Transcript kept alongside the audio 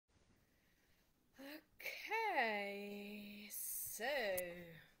So,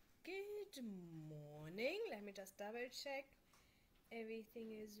 good morning. Let me just double check.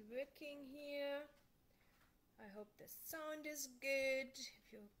 Everything is working here. I hope the sound is good.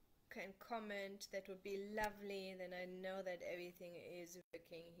 If you can comment, that would be lovely. Then I know that everything is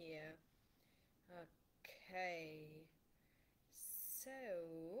working here. Okay. So,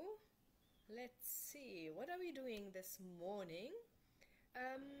 let's see. What are we doing this morning?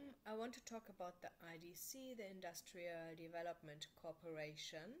 I want to talk about the IDC, the Industrial Development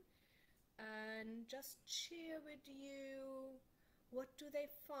Corporation, and just share with you what do they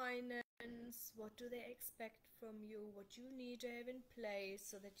finance, what do they expect from you, what you need to have in place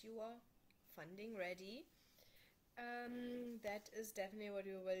so that you are funding ready. That is definitely what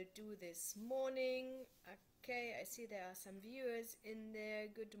we will do this morning. Okay, I see there are some viewers in there.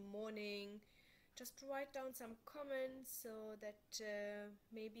 Good morning. Just write down some comments so that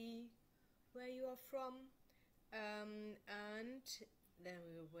maybe where you are from, and then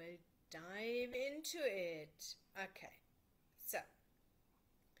we will dive into it. Okay, so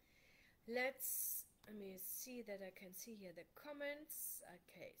let me see that I can see here the comments.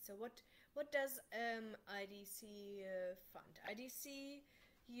 Okay, so what does IDC fund? IDC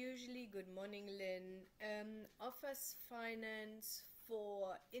usually, good morning Lynn, offers finance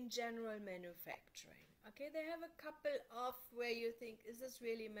for in general manufacturing. Okay, they have a couple of where you think, is this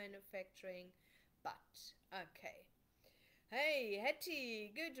really manufacturing? But okay. Hey,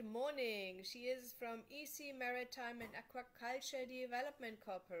 Hetty, good morning. She is from EC Maritime and Aquaculture Development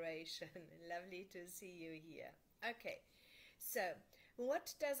Corporation. Lovely to see you here. Okay, so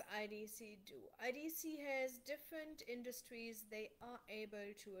what does IDC do? IDC has different industries they are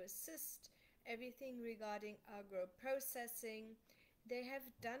able to assist, everything regarding agro-processing. They have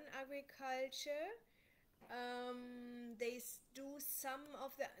done agriculture. They do some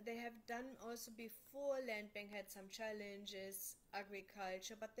of they have done also before Land Bank had some challenges,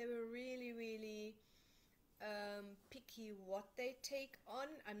 agriculture, but they were really picky what they take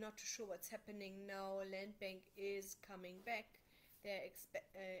on. I'm not too sure what's happening now. Land Bank is coming back. They're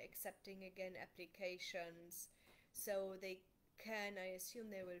accepting again applications, so they can, I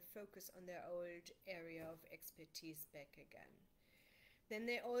assume they will focus on their old area of expertise back again. Then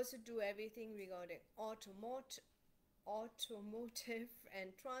they also do everything regarding automotive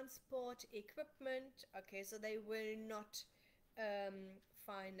and transport equipment. Okay, so they will not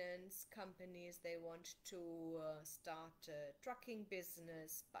finance companies they want to start a trucking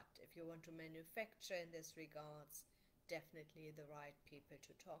business, but if you want to manufacture in this regards, definitely the right people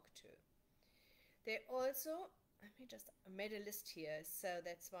to talk to. They also, I made a list here, so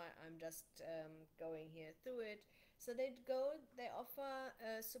that's why I'm just going here through it. So they offer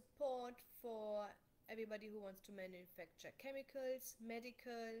support for everybody who wants to manufacture chemicals,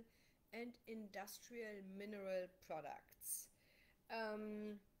 medical, and industrial mineral products.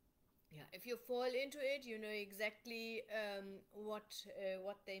 Yeah, if you fall into it, you know exactly what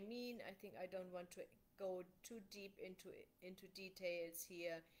they mean. I think I don't want to go too deep into details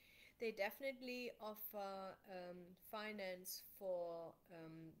here. They definitely offer finance for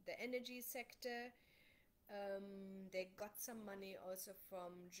the energy sector. They got some money also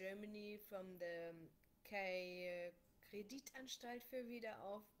from Germany, from the Kreditanstalt für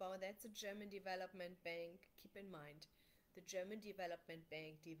Wiederaufbau. That's a German development bank. Keep in mind, the German development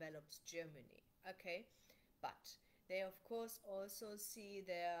bank develops Germany. Okay, but they of course also see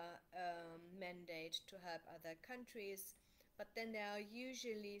their mandate to help other countries. But then there are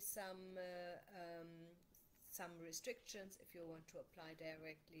usually some restrictions if you want to apply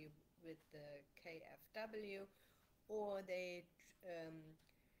directly with the KfW, or they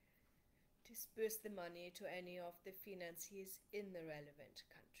disperse the money to any of the financiers in the relevant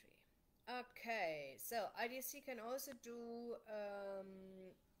country. Okay, so IDC can also do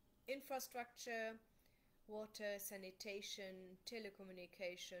infrastructure, water, sanitation,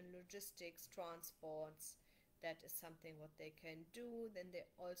 telecommunication, logistics, transports. That is something what they can do. Then they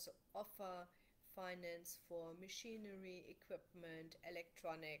also offer finance for machinery, equipment,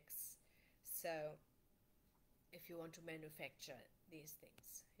 electronics. So if you want to manufacture these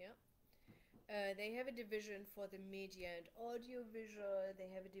things, yeah. They have a division for the media and audiovisual. They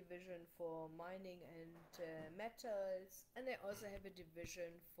have a division for mining and metals, and they also have a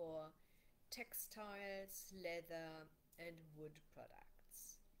division for textiles, leather, and wood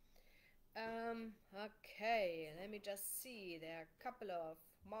products. Okay, let me just see. There are a couple of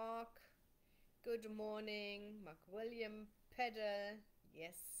Mark. Good morning, Mark William Pedal.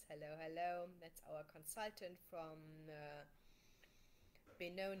 Yes, hello. That's our consultant from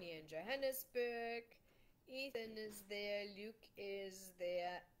Benoni in Johannesburg. Ethan is there, Luke is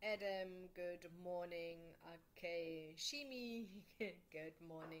there, Adam, good morning. Okay, Shimi, good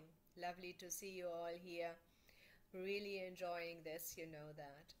morning. Lovely to see you all here. Really enjoying this, you know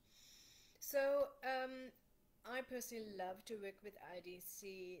that. So, I personally love to work with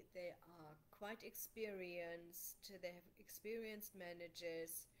IDC. They are quite experienced, they have experienced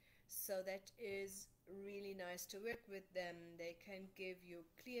managers, so that is really nice to work with them. They can give you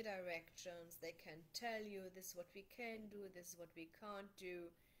clear directions, they can tell you this is what we can do, this is what we can't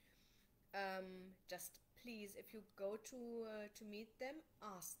do. Just please, if you go to meet them,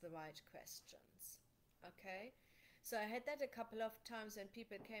 ask the right questions. Okay? So I had that a couple of times when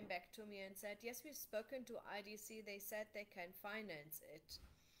people came back to me and said, yes, we've spoken to IDC, they said they can finance it.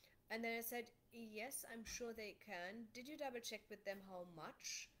 And then I said, yes, I'm sure they can. Did you double check with them how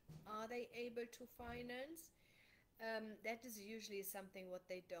much are they able to finance? That is usually something what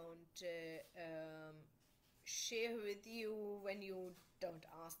they don't share with you when you don't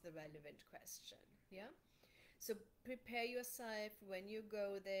ask the relevant question. Yeah. So prepare yourself when you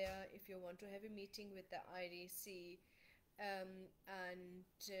go there if you want to have a meeting with the IDC, and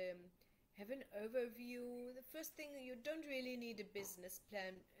have an overview. The first thing, you don't really need a business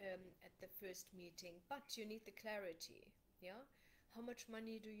plan at the first meeting, but you need the clarity. Yeah. How much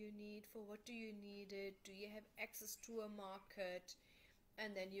money do you need? For what do you need it? Do you have access to a market?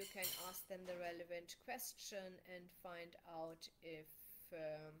 And then you can ask them the relevant question and find out if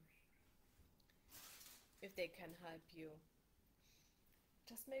they can help you.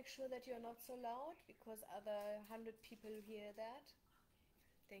 Just make sure that you're not so loud because other 100 people hear that.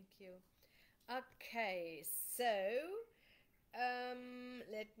 Thank you. Okay, so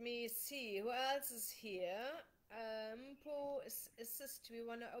let me see who else is here. For assist, we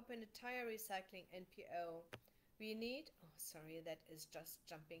want to open a tire recycling NPO. We need, oh sorry, that is just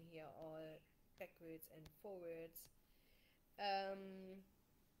jumping here all backwards and forwards.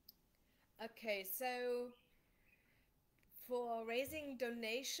 Okay, so for raising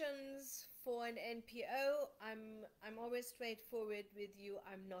donations for an NPO, I'm always straightforward with you.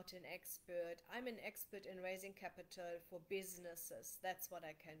 I'm not an expert. I'm an expert in raising capital for businesses. That's what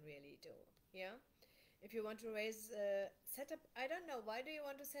I can really do. Yeah. If you want to set up, I don't know, why do you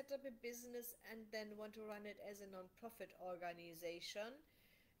want to set up a business and then want to run it as a non-profit organization?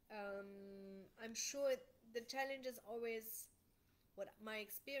 I'm sure the challenge is always, what my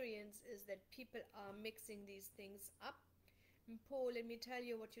experience is that people are mixing these things up. And Paul, let me tell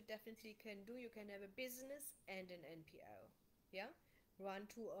you what you definitely can do. You can have a business and an NPO. Yeah? Run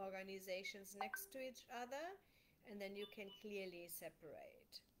two organizations next to each other and then you can clearly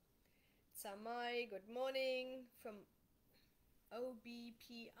separate. Samai, good morning from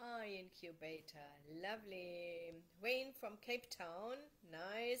OBPI Incubator. Lovely. Wayne from Cape Town.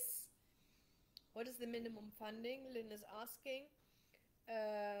 Nice. What is the minimum funding? Lynn is asking.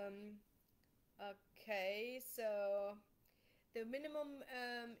 Okay, so the minimum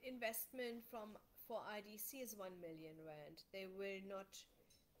investment for IDC is 1 million rand. They will not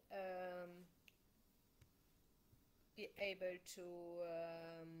be able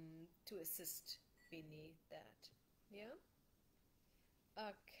to assist beneath that. Yeah.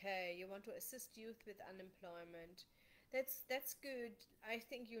 Okay, you want to assist youth with unemployment. That's good. I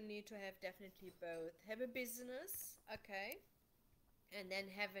think you need to have definitely both. Have a business, okay, and then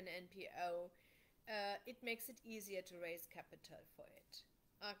have an NPO. It makes it easier to raise capital for it.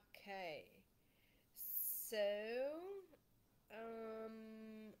 Okay. So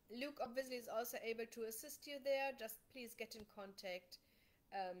Luke obviously is also able to assist you there. Just please get in contact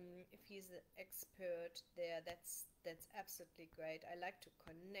if he's an expert there. That's absolutely great. I like to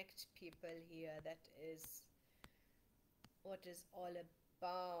connect people here. That is what is all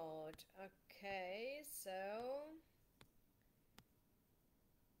about. Okay, so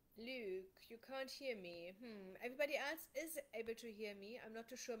Luke, you can't hear me. Everybody else is able to hear me. I'm not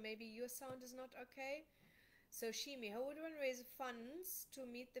too sure. Maybe your sound is not okay. So Shimi, how would one raise funds to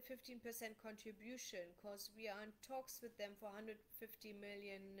meet the 15% contribution? Because we are in talks with them for 150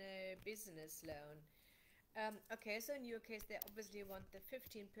 million business loan. Okay, so in your case, they obviously want the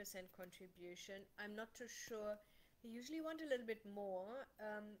 15% contribution. I'm not too sure. They usually want a little bit more.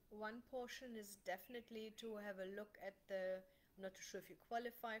 One portion is definitely to have a look at the, I'm not too sure if you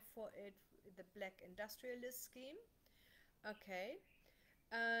qualify for it, the Black Industrialist Scheme. Okay.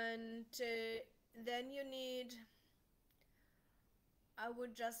 And then you need, I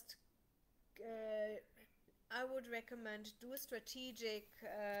would just, I would recommend do a strategic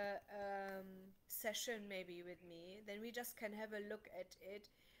session maybe with me. Then we just can have a look at it.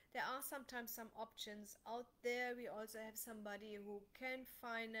 There are sometimes some options out there. We also have somebody who can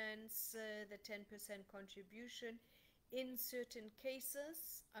finance the 10% contribution in certain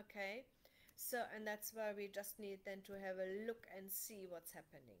cases. Okay, so, and that's why we just need then to have a look and see what's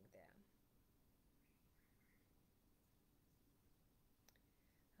happening there.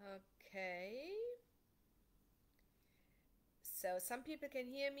 Okay. So some people can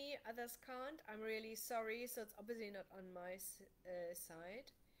hear me, others can't. I'm really sorry. So it's obviously not on my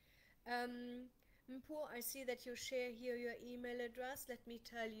side. Mpo, I see that you share here your email address. Let me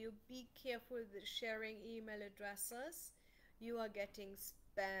tell you, be careful with sharing email addresses. You are getting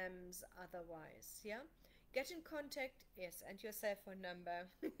spams otherwise, yeah? Get in contact, yes, and your cell phone number.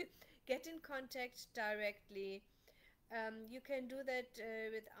 Get in contact directly. You can do that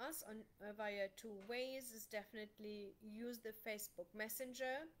with us on via two ways. Is definitely use the Facebook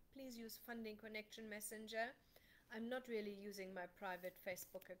Messenger. Please use Funding Connection Messenger. I'm not really using my private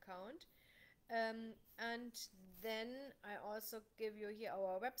Facebook account. And then I also give you here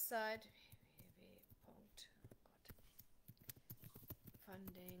our website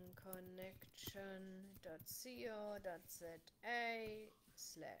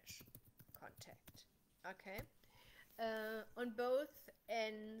fundingconnection.co.za/contact. Okay. On both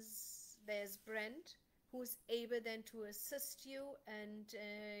ends, there's Brent, who's able then to assist you and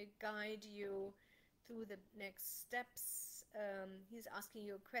guide you through the next steps. He's asking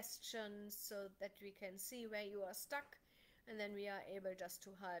you questions so that we can see where you are stuck, and then we are able just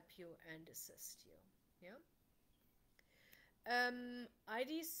to help you and assist you. Yeah.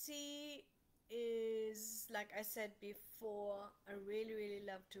 IDC is, like I said before, I really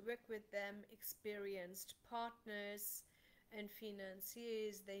love to work with them. Experienced partners and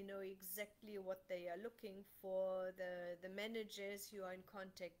financiers, they know exactly what they are looking for. The managers you are in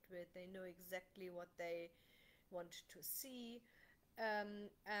contact with, they know exactly what they want to see.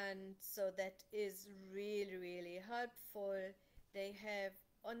 And so that is really helpful. They have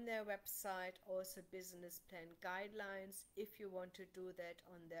on their website also business plan guidelines if you want to do that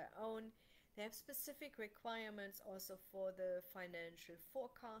on their own. They have specific requirements also for the financial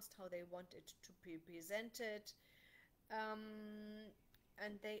forecast, how they want it to be presented.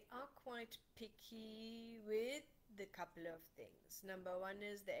 And they are quite picky with the couple of things. Number one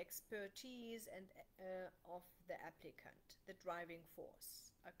is the expertise and of the applicant, the driving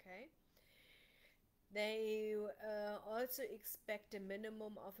force. Okay. They also expect a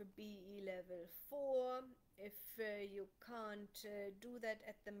minimum of a BE level 4. If you can't do that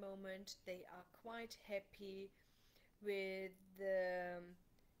at the moment, they are quite happy with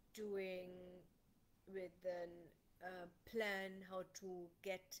doing with an plan how to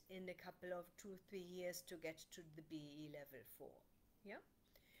get in a couple of 2-3 years to get to the BE level 4. Yeah.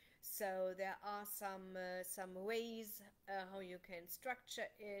 So there are some ways how you can structure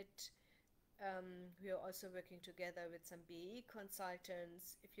it. We are also working together with some BE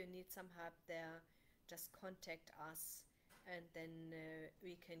consultants. If you need some help there, just contact us and then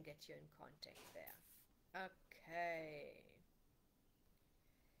we can get you in contact there. Okay.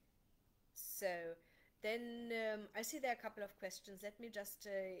 So then I see there are a couple of questions. Let me just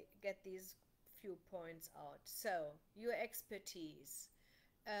get these few points out. So your expertise.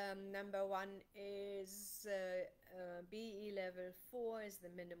 Number one is BE level 4 is the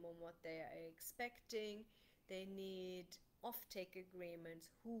minimum what they are expecting. They need offtake agreements.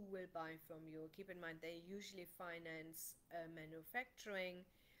 Who will buy from you? Keep in mind they usually finance manufacturing,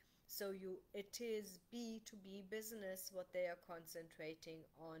 so it is B2B business what they are concentrating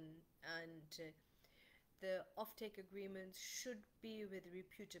on, and the offtake agreements should be with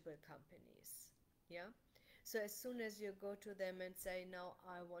reputable companies. Yeah. So as soon as you go to them and say, now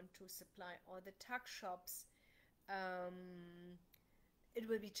I want to supply all the tuck shops, it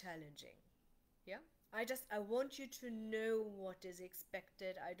will be challenging. Yeah. I want you to know what is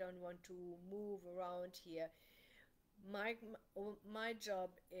expected. I don't want to move around here. My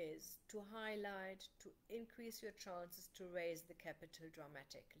job is to highlight, to increase your chances to raise the capital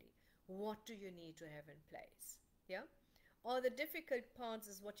dramatically. What do you need to have in place? Yeah. All the difficult parts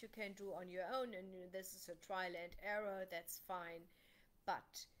is what you can do on your own, and this is a trial and error, that's fine.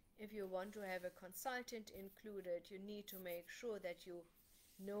 But if you want to have a consultant included, you need to make sure that you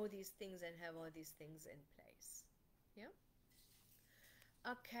know these things and have all these things in place. Yeah.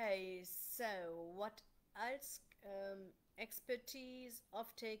 Okay, so what else? Expertise,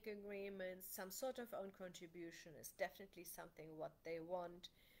 offtake agreements, some sort of own contribution is definitely something what they want.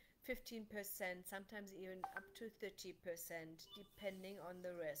 15%, sometimes even up to 30%, depending on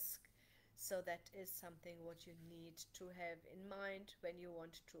the risk. So that is something what you need to have in mind when you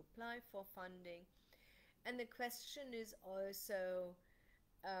want to apply for funding. And the question is also,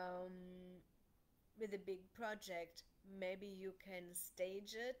 with a big project, maybe you can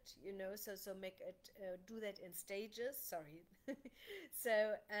stage it, so make it, do that in stages, sorry.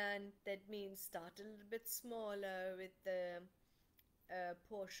 So, and that means start a little bit smaller with the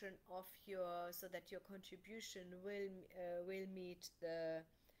portion of so that your contribution will meet the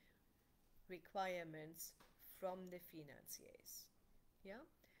requirements from the financiers. Yeah.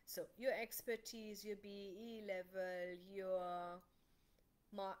 So your expertise, your BE level, your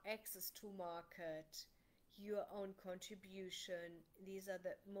access to market, your own contribution, these are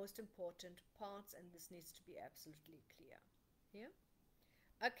the most important parts, and this needs to be absolutely clear. Yeah.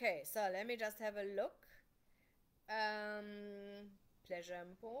 Okay, so let me just have a look. Pleasure,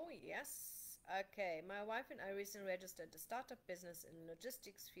 yes. Okay, my wife and I recently registered a startup business in the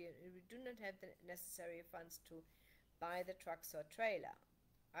logistics field, and we do not have the necessary funds to buy the trucks or trailer.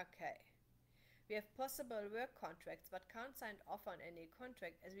 Okay. We have possible work contracts, but can't sign off on any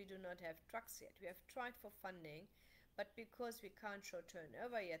contract as we do not have trucks yet. We have tried for funding, but because we can't show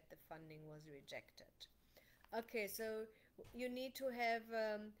turnover yet, the funding was rejected. Okay, so you need to have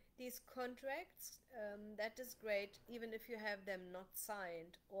these contracts. That is great, even if you have them not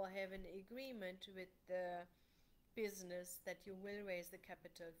signed or have an agreement with the business that you will raise the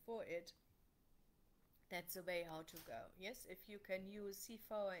capital for it. That's the way how to go. Yes, if you can use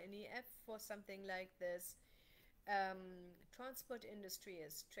CIFA or NEF for something like this. Transport industry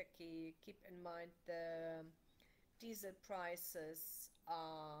is tricky. Keep in mind the diesel prices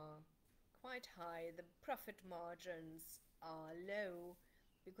are quite high. The profit margins are low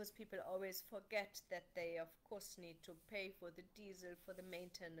because people always forget that they of course need to pay for the diesel, for the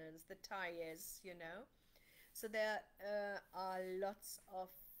maintenance, the tires. So there are lots of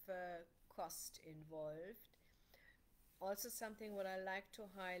cost involved. Also something what I like to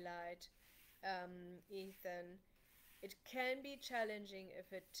highlight, Ethan, it can be challenging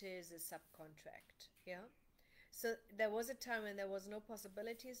if it is a subcontract. Yeah. So there was a time when there was no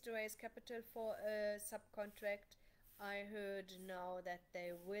possibilities to raise capital for a subcontract. I heard now that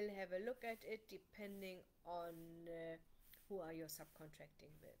they will have a look at it depending on who are you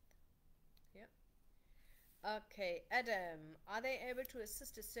subcontracting with. Yeah. Okay, Adam, are they able to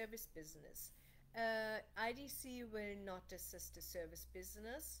assist a service business? IDC will not assist a service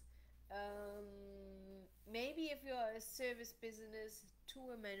business. Maybe if you are a service business to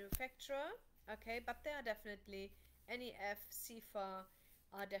a manufacturer, okay, but they are definitely, NEF, CIFA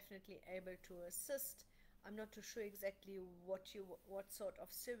are definitely able to assist. I'm not too sure exactly what sort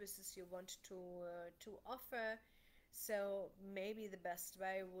of services you want to offer. So maybe the best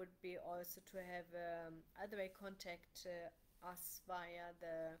way would be also to have either way contact us via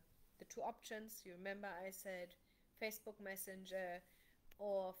the two options. You remember I said Facebook Messenger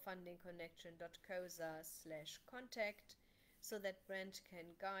or fundingconnection.coza/contact, so that Brent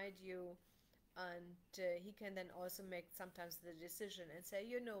can guide you, and he can then also make sometimes the decision and say,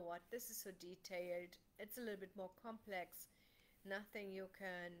 you know what, this is so detailed, it's a little bit more complex, nothing you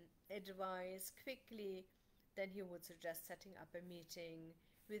can advise quickly, then he would suggest setting up a meeting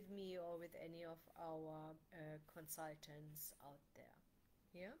with me or with any of our consultants out there.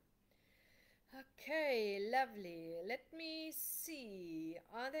 Yeah. Okay, lovely. Let me see.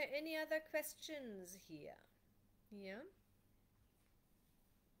 Are there any other questions here? Yeah.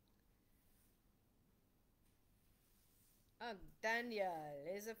 Oh, Daniel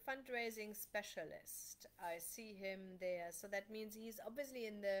is a fundraising specialist. I see him there. So that means he's obviously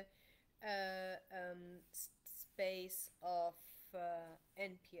in the space of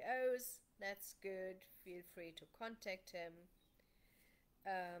NPOs. That's good. Feel free to contact him.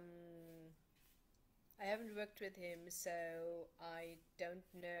 I haven't worked with him, so I don't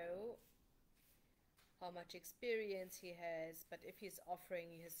know how much experience he has, but if he's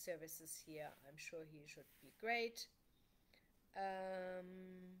offering his services here, I'm sure he should be great.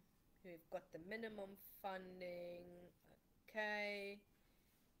 We've got the minimum funding. Okay.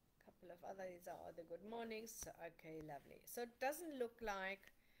 Couple of other, these are all the good mornings. So, okay, lovely. So it doesn't look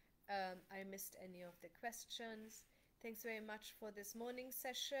like I missed any of the questions. Thanks very much for this morning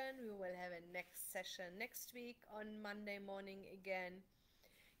session. We will have a next session next week on Monday morning again.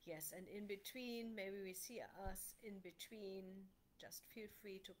 Yes, and in between, maybe we see us in between. Just feel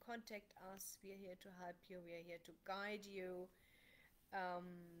free to contact us. We are here to help you. We are here to guide you.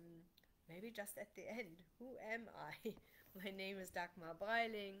 Maybe just at the end, who am I? My name is Dagmar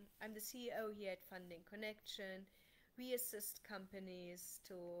Breiling. I'm the CEO here at Funding Connection. We assist companies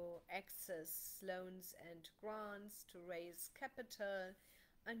to access loans and grants, to raise capital,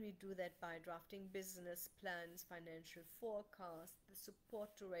 and we do that by drafting business plans, financial forecasts, the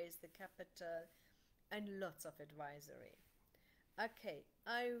support to raise the capital, and lots of advisory. Okay,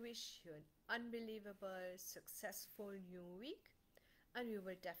 I wish you an unbelievable, successful new week, and we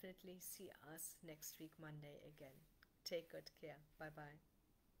will definitely see us next week, Monday, again. Take good care. Bye bye.